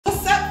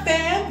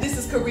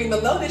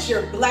Karriemah Lotus,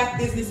 your Black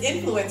business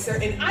influencer,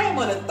 and I am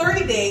on a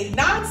 30-day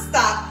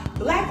non-stop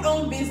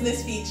Black-owned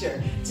business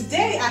feature.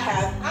 Today I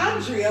have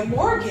Andrea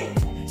Morgan.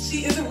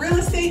 She is a real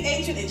estate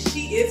agent and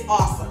she is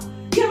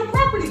awesome. You have a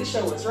property to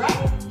show us,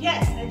 right?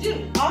 Yes, I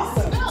do.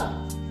 Awesome.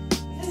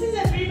 This is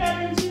a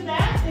 3-bedroom,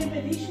 2-bath in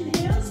Venetian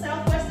Hills,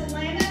 Southwest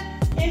Atlanta,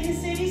 in the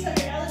city, so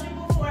you're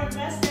eligible for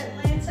Invest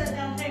Atlanta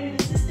down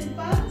payment assistance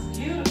funds.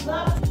 Beautiful.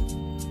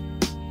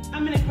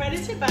 I'm an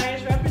accredited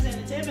buyer's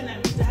representative, and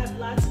that means I have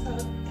lots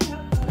of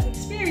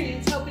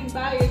experience helping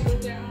buyers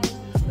with their homes,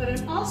 but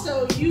I'm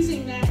also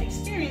using that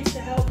experience to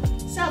help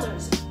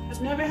sellers.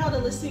 I've never held a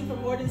listing for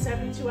more than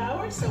 72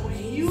 hours, so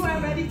when you are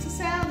ready to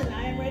sell, then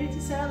I am ready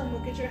to sell, and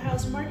we'll get your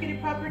house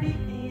marketed property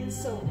and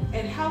sold.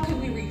 And how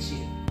can we reach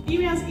you?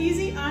 Email's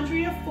easy,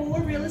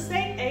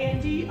 Andrea4realestate,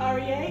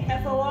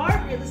 ANDREAFOR,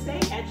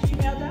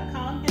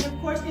 realestate@gmail.com, and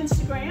of course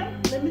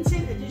Instagram,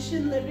 Limited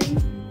Edition Living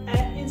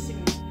at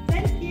Instagram.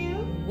 Thank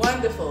you.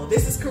 Wonderful.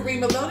 This is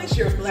Karriemah Lotus,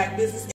 your Black business